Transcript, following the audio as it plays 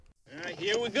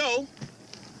Here we go.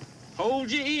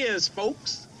 Hold your ears,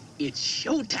 folks. It's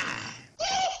showtime.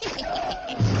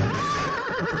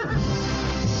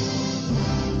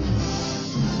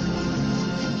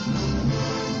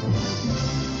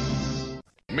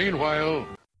 Meanwhile,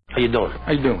 How you doing?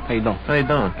 How you doing? How you doing? How you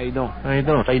doing? How you doing? How you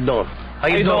doing? How you doing? How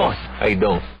you doing? How you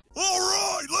doing? all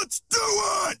right, let's do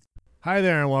it! Hi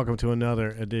there, and welcome to another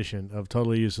edition of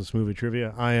Totally Useless Movie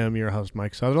Trivia. I am your host,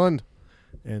 Mike Sutherland,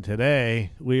 and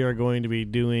today we are going to be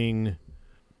doing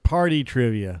party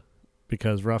trivia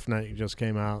because Rough Night just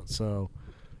came out, so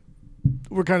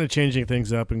we're kind of changing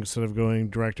things up. Instead of going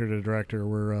director to director,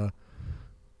 we're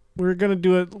going to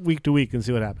do it week to week and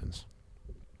see what happens.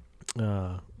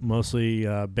 Mostly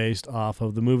based off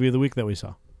of the movie of the week that we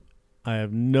saw. I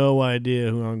have no idea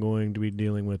who I'm going to be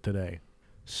dealing with today.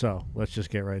 So, let's just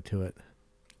get right to it.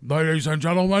 Ladies and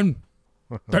gentlemen,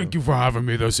 thank you for having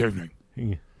me this evening.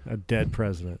 A dead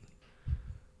president.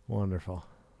 Wonderful.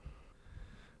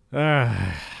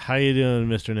 How you doing,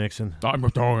 Mr. Nixon? I'm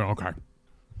doing okay.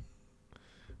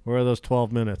 Where are those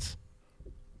 12 minutes?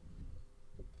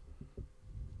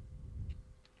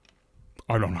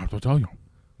 I don't have to tell you.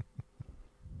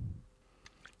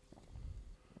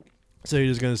 So you're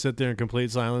just going to sit there in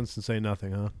complete silence and say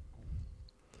nothing, huh?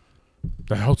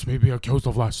 That helps me be accused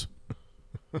of less.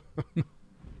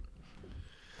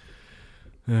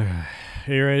 Are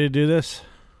you ready to do this?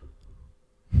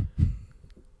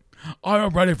 I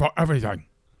am ready for everything.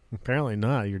 Apparently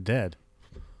not. You're dead.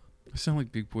 I sound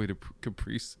like Big Boy to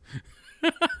Caprice.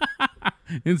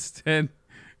 Instead,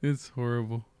 it's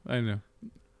horrible. I know.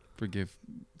 Forgive.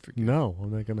 No,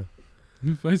 I'm not going to.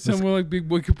 If I sound more like Big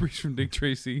Boy Caprice from Dick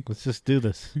Tracy. Let's just do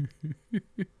this.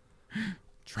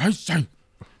 Tracy!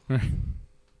 Right.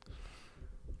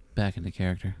 Back into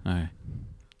character. All right.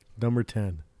 Number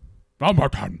 10. Number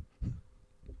 10.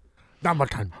 Number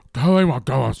 10. Kelly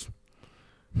McGillis.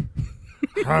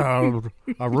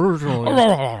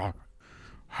 Originally.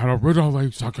 Had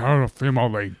originally secured a female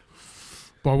lead,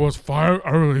 but was fired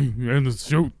early in the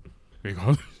shoot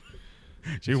because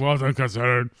she wasn't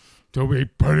considered to be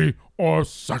pretty or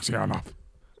sexy enough.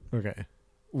 Okay.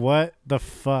 What the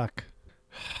fuck?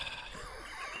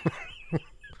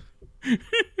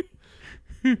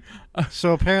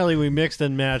 So apparently we mixed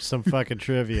and matched some fucking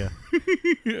trivia.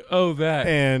 Oh, that.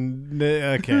 And,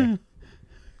 okay.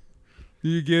 Do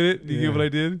you get it? Do you get what I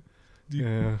did?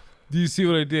 Yeah. Do you see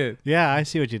what I did? Yeah, I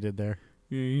see what you did there.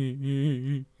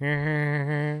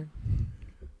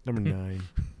 Number 9.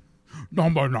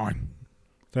 Number 9.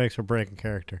 Thanks for breaking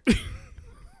character.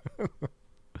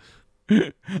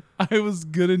 I was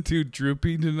good into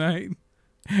Droopy tonight.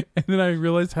 And then I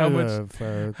realized how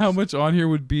much on here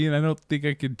would be, and I don't think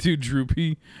I could do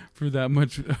Droopy for that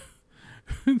much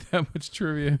that much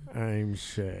trivia. I'm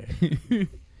Shay.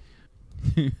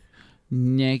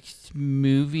 Next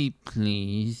movie,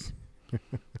 please.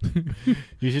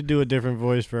 You should do a different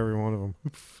voice for every one of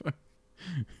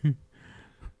them.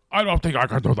 I don't think I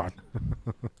can do that.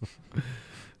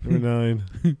 Number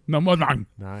 9. Number 9.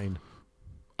 9.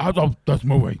 As of this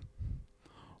movie,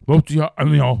 Lucia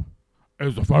O'Neill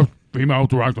is the first female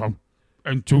director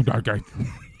in 2 decades.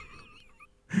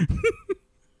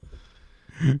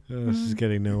 This is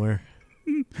getting nowhere.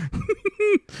 Damn,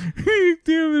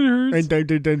 it hurts. To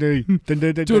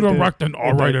direct an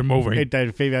R-rated movie.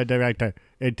 Female director.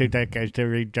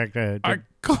 I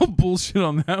call bullshit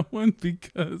on that one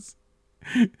because,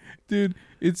 dude,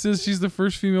 it says she's the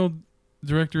first female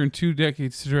director in 2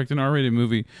 decades to direct an R-rated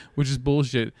movie, which is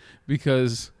bullshit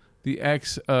because the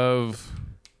ex of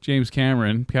James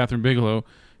Cameron, Catherine Bigelow,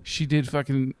 she did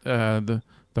fucking the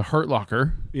Hurt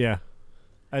Locker. Yeah.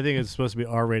 I think it's supposed to be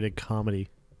R-rated comedy.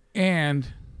 And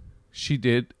she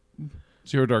did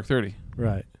Zero Dark 30.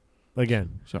 Right.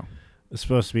 Again. So it's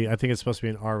supposed to be, I think it's supposed to be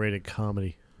an R-rated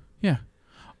comedy. Yeah.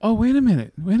 Oh, wait a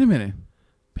minute.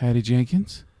 Patty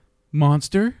Jenkins?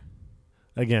 Monster?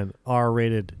 Again,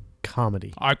 R-rated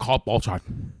comedy. I call bullshit.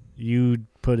 You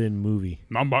put in movie.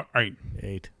 Number 8.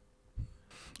 8.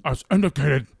 As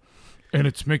indicated in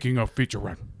its making of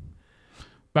featurette,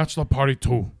 Bachelor Party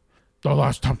 2, The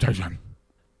Last Temptation,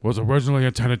 was originally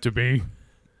intended to be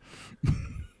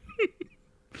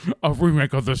a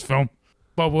remake of this film,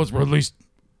 but was released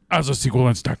as a sequel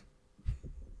instead.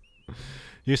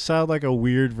 You sound like a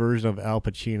weird version of Al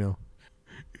Pacino.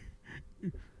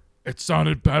 It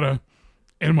sounded better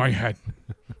in my head.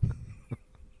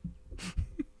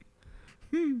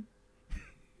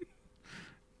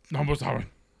 Number 7.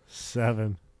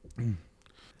 7.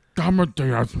 Cameron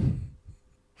Diaz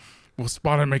was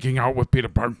spotted making out with Peter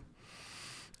Berg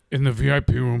in the VIP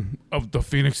room of the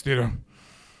Phoenix Theater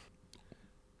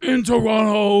in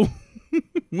Toronto.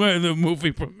 when the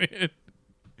movie premiered.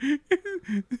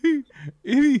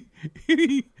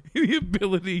 any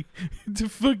ability to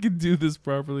fucking do this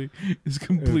properly is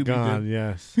completely gone. dead.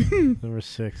 Yes. Number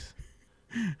 6.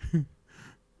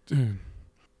 Dude.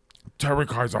 Terry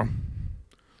Kaiser.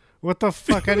 What the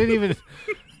fuck? I didn't even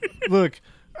look.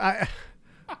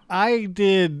 I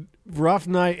did Rough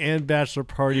Night and Bachelor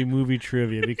Party movie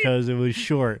trivia because it was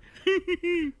short.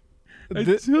 I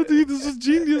told you this was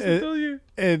genius. I tell you.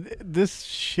 And this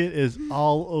shit is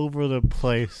all over the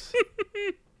place.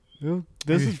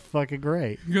 This is fucking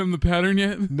great. You got him the pattern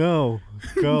yet? No,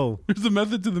 go. There's a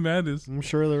method to the madness. I'm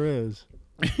sure there is.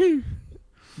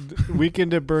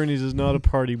 Weekend at Bernie's is not a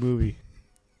party movie.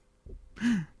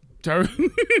 Terry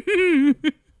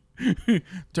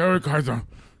Kaiser.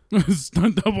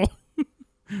 Stunt double.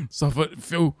 Suffered a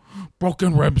few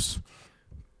broken ribs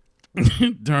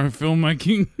during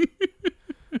filmmaking.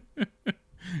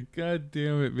 God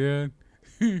damn it, man.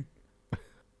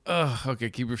 Ugh, okay,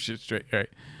 keep your shit straight. All right.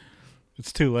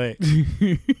 It's too late.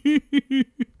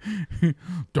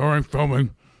 During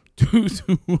filming, due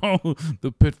to all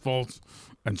the pitfalls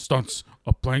and stunts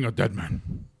of playing a dead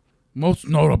man. Most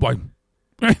notably,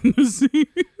 in the scene.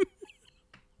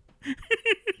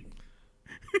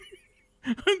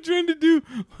 I'm trying to do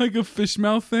like a fish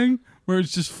mouth thing where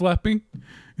it's just flapping.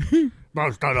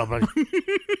 Most notably.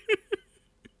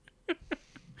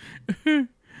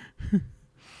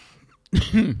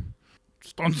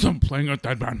 Stunts of playing a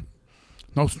dead man.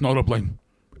 Most notably,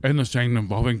 in the scene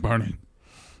involving Bernie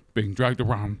being dragged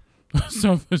around the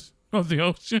surface of the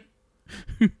ocean.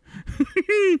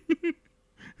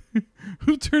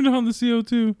 Who turned on the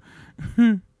CO2?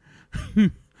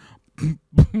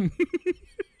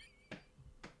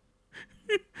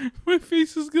 My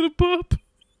face is gonna pop.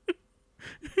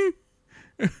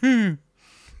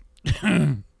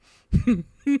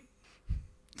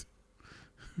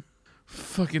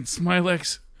 Fucking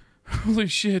Smilex. Holy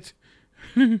shit.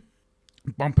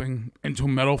 Bumping into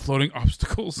metal floating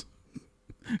obstacles.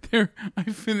 There, I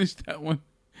finished that one.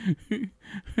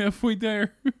 Halfway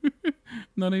there.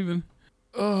 Not even.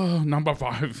 Oh, number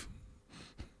 5.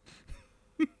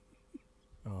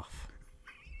 Oh.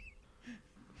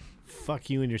 Fuck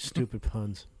you and your stupid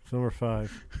puns. Number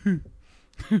 5.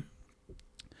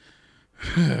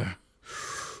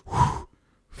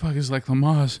 Fuck, it's like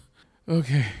Lamaze.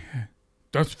 Okay.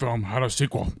 This film had a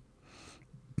sequel.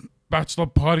 Bachelor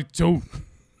Party 2.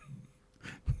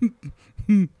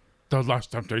 The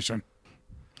Last Temptation.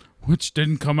 Which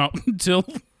didn't come out until...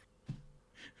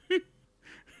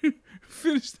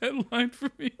 Finish that line for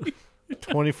me.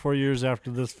 24 years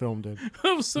after this film did.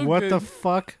 That was so What good. the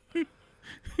fuck?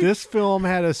 This film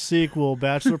had a sequel,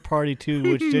 Bachelor Party 2,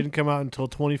 which didn't come out until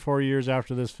 24 years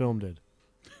after this film did.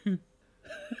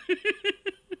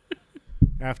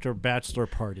 After Bachelor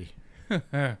Party.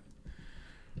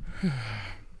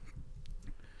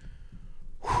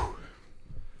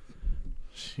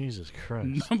 Jesus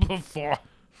Christ. Number 4.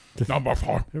 Number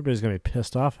 4. Everybody's going to be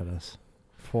pissed off at us.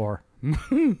 4.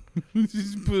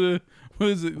 Just put a... What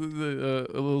is it? A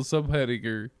little subheading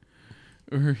or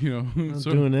you know... Not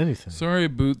doing anything. Sorry,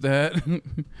 boot that.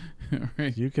 All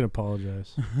right. You can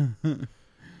apologize.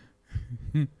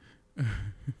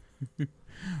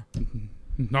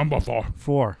 Number 4.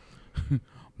 4.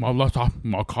 Melissa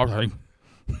McCarthy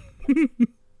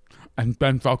and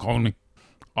Ben Falcone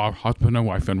are husband and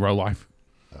wife in real life.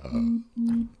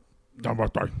 Number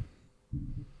 3.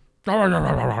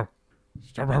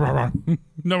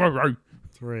 Number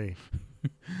 3.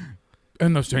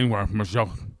 in the scene where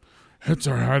Michelle hits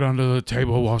her head under the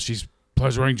table while she's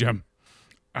pleasuring Jim,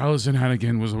 Allison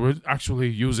Hannigan was actually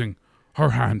using her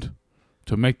hand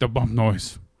to make the bump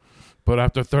noise. But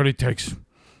after 30 takes,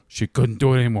 she couldn't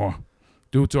do it anymore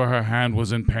due to her hand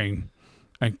was in pain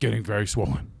and getting very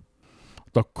swollen.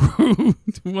 The crew...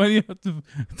 Why do you have to...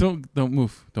 Don't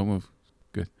move. Don't move.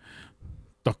 Good.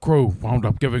 The crew wound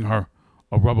up giving her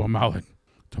a rubber mallet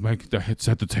to make the hits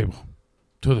at the table.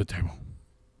 To the table.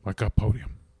 Like a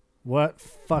podium. What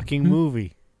fucking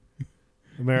movie?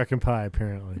 American Pie,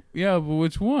 apparently. Yeah, but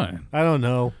which one? I don't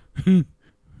know.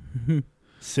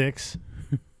 6.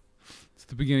 It's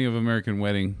the beginning of American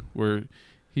Wedding where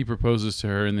he proposes to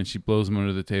her and then she blows him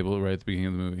under the table right at the beginning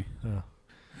of the movie. Oh.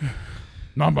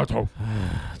 Number 2.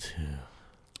 2.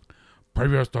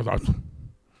 Previous to that,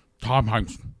 Tom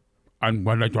Hanks and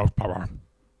Wendy Jones Power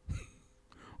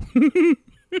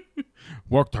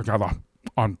worked together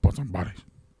on Bosom Buddies.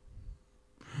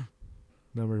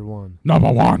 Number 1.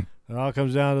 Number 1. It all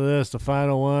comes down to this, the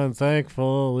final one,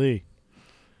 thankfully.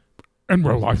 In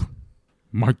real life,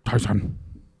 Mike Tyson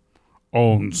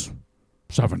owns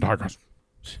 7 tigers.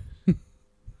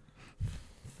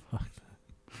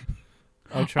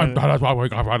 I'm trying to, That's why we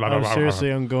got seriously,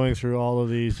 I'm going through all of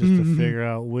these just to figure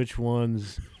out which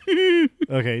ones.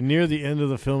 Okay, near the end of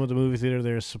the film at the movie theater,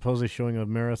 they're supposedly showing a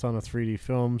marathon of 3D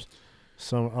films.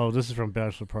 This is from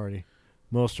Bachelor Party.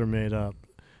 Most are made up.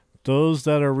 Those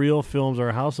that are real films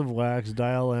are House of Wax,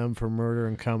 Dial M for Murder,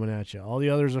 and Coming At Ya. All the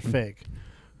others are fake,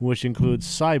 which includes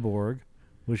Cyborg,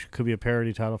 which could be a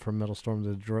parody title for Metal Storm,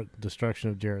 The Destruction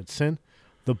of Jared Sin.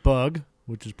 The Bug,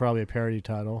 which is probably a parody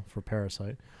title for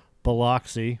Parasite.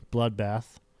 Biloxi,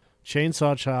 Bloodbath.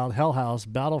 Chainsaw Child, Hell House,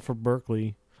 Battle for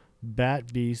Berkeley,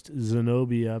 Bat Beast,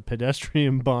 Zenobia,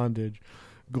 Pedestrian Bondage,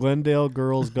 Glendale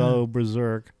Girls Go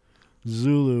Berserk,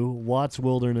 Zulu, Watts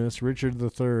Wilderness, Richard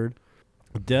III,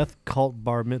 Death Cult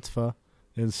Bar Mitzvah,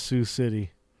 and Sioux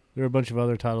City. There are a bunch of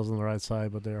other titles on the right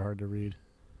side, but they're hard to read.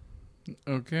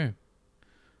 Okay.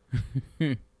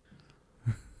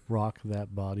 Rock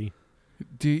That Body.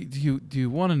 Do you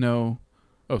want to know?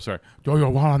 Oh, sorry. Do you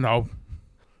want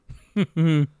to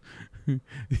know?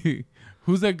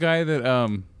 Who's that guy that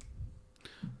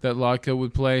Latka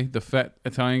would play? The fat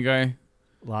Italian guy?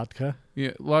 Latka?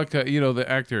 Yeah, Latka, the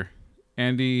actor.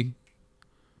 Andy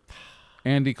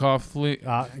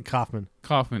Kaufman.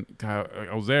 Kaufman. God,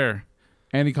 I was there.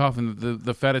 Andy Kaufman,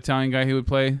 the fat Italian guy he would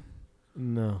play.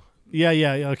 No.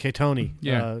 Yeah. Okay, Tony.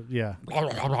 Yeah. Yeah.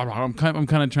 I'm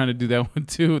kind of trying to do that one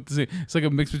too. It's like a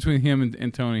mix between him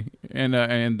and Tony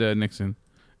and Nixon,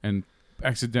 and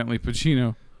accidentally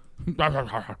Pacino.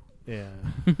 Yeah.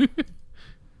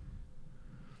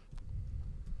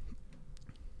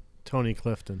 Tony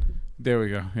Clifton. There we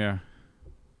go. Yeah.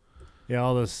 Yeah,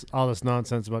 all this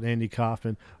nonsense about Andy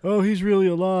Kaufman. Oh, he's really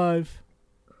alive.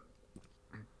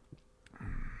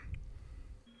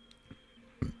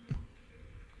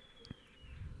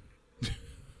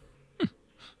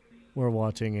 We're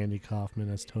watching Andy Kaufman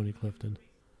as Tony Clifton.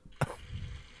 I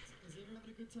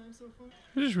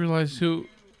just realized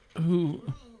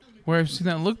where I've seen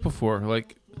that look before.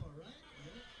 Like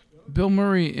Bill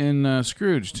Murray in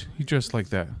Scrooged. He dressed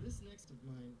like that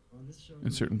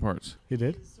in certain parts. He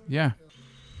did? Yeah.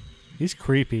 He's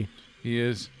creepy. He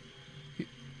is.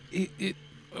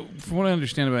 From what I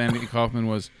understand about Andy Kaufman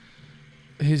was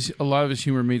a lot of his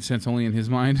humor made sense only in his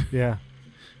mind. Yeah.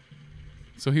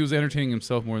 So he was entertaining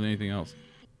himself more than anything else.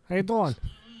 How you doing?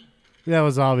 That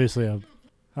was obviously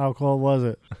how cold was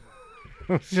it? It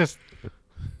was just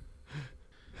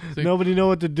like, nobody knew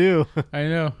what to do. I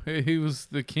know. He was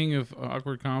the king of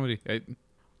awkward comedy.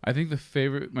 I think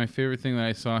my favorite thing that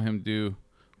I saw him do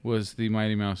was the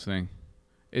Mighty Mouse thing.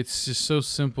 It's just so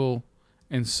simple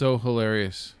and so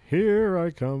hilarious. Here I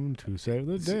come to save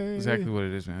the day. It's exactly what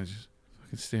it is, man. I just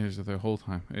fucking stand there the whole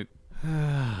time.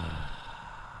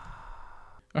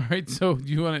 All right, so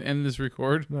do you want to end this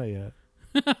record? Not yet.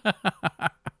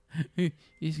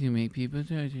 He's gonna make people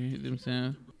torture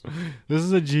themselves. This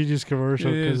is a genius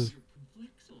commercial. It is.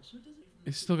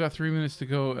 It's still got 3 minutes to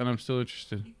go, and I'm still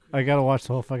interested. I gotta watch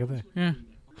the whole fucking thing. Yeah.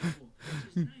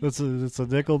 It's a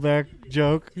Nickelback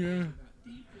joke. Yeah.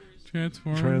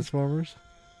 Transformers.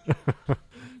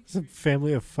 It's a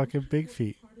family of fucking big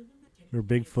feet. Or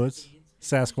Bigfoots.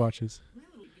 Sasquatches.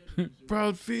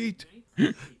 Proud feet.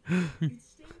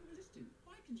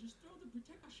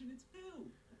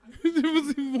 He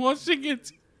wasn't even watching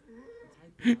it.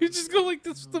 He just go like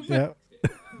this with the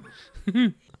Yeah.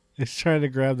 He's trying to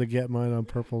grab the Get Mine on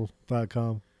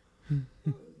purple.com.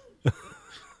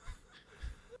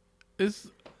 It's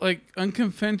like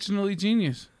unconventionally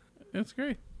genius. That's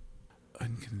great.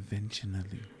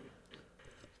 Unconventionally.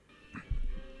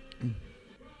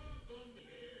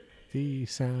 The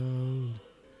sound.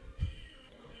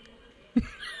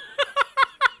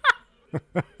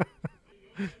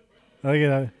 I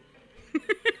get it.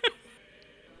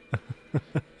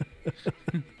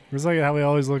 It's like how he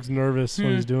always looks nervous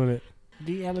when he's doing it.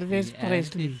 The Elvis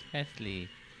Presley.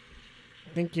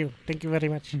 Thank you. Thank you very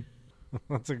much.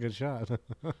 That's a good shot.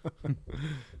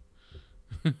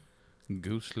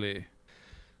 Goosely.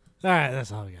 All right,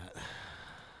 that's all we got.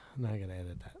 I'm not going to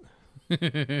edit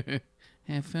that.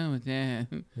 Have fun with that.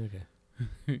 Okay.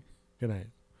 Good night.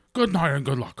 Good night and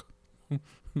good luck.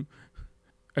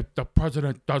 If the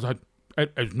president does it,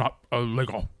 it is not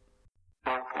illegal.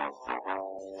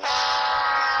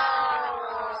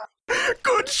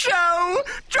 Good show!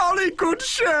 Jolly good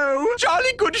show!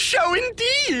 Jolly good show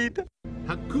indeed!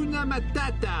 Hakuna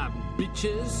Matata,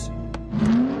 bitches.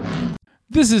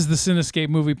 This is the Cinescape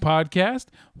Movie Podcast.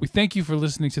 We thank you for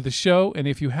listening to the show, and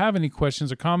if you have any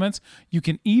questions or comments, you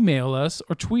can email us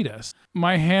or tweet us.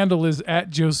 My handle is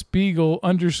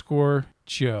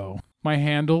 @JoeSpiegel_Joe. My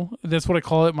handle. That's what I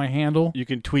call it. My handle. You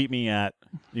can tweet me at.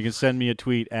 You can send me a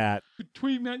tweet at.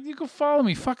 Tweet me. You can follow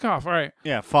me. Fuck off. All right.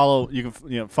 Yeah, follow. You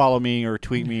can follow me or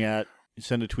tweet me at.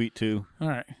 Send a tweet to. All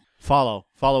right. Follow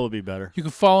would be better. You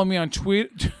can follow me on Twitter.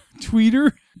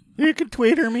 You can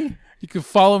tweeter me. You can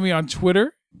follow me on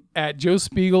Twitter at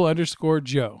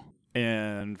 @JoeSpiegel_Joe.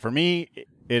 And for me,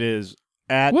 it is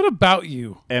at What about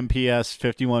you? MPS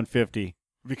 5150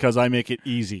 because I make it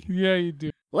easy. Yeah, you do.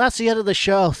 Well, that's the end of the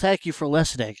show. Thank you for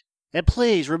listening. And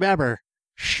please remember,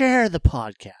 share the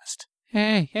podcast.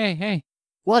 Hey.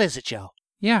 What is it, Joe?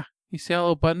 Yeah. You see that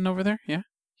little button over there? Yeah.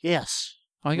 Yes.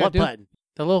 All you What gotta do, button?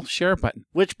 the little share button.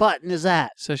 Which button is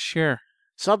that? It says share.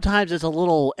 Sometimes it's a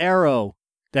little arrow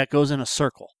that goes in a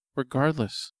circle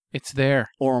Regardless, it's there.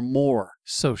 or more.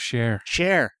 So share.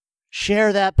 Share.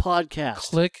 Share that podcast.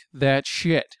 Click that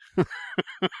shit.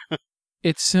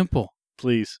 It's simple.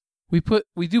 Please.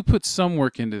 We do put some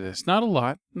work into this. Not a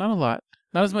lot. Not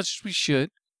as much as we should.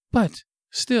 But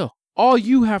still, all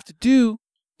you have to do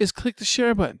is click the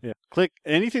share button. Yeah. Click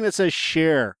anything that says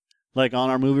share. Like on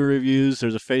our movie reviews,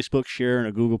 there's a Facebook share and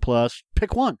a Google Plus.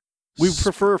 Pick one. We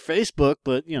prefer Facebook,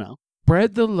 but,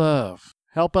 Spread the love.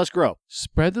 help us grow.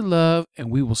 Spread the love, and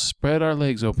we will spread our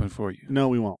legs open for you. No,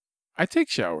 we won't. I take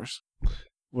showers.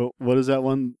 Well, what is that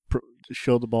one?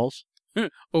 Show the balls?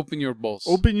 Open your balls.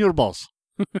 Open your balls.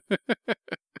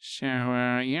 So,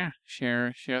 yeah.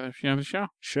 Share the show.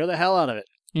 Share the hell out of it.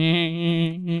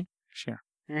 Share.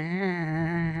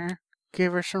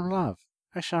 Give her some love.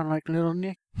 I sound like little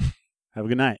Nick. Have a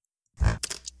good night.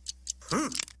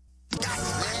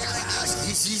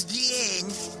 This is the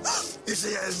end. It's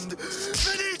the end.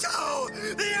 Finito!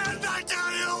 The end, I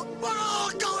tell you! We're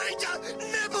all going to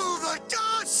nibble the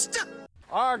dust!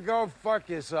 Or go fuck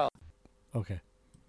yourself. Okay.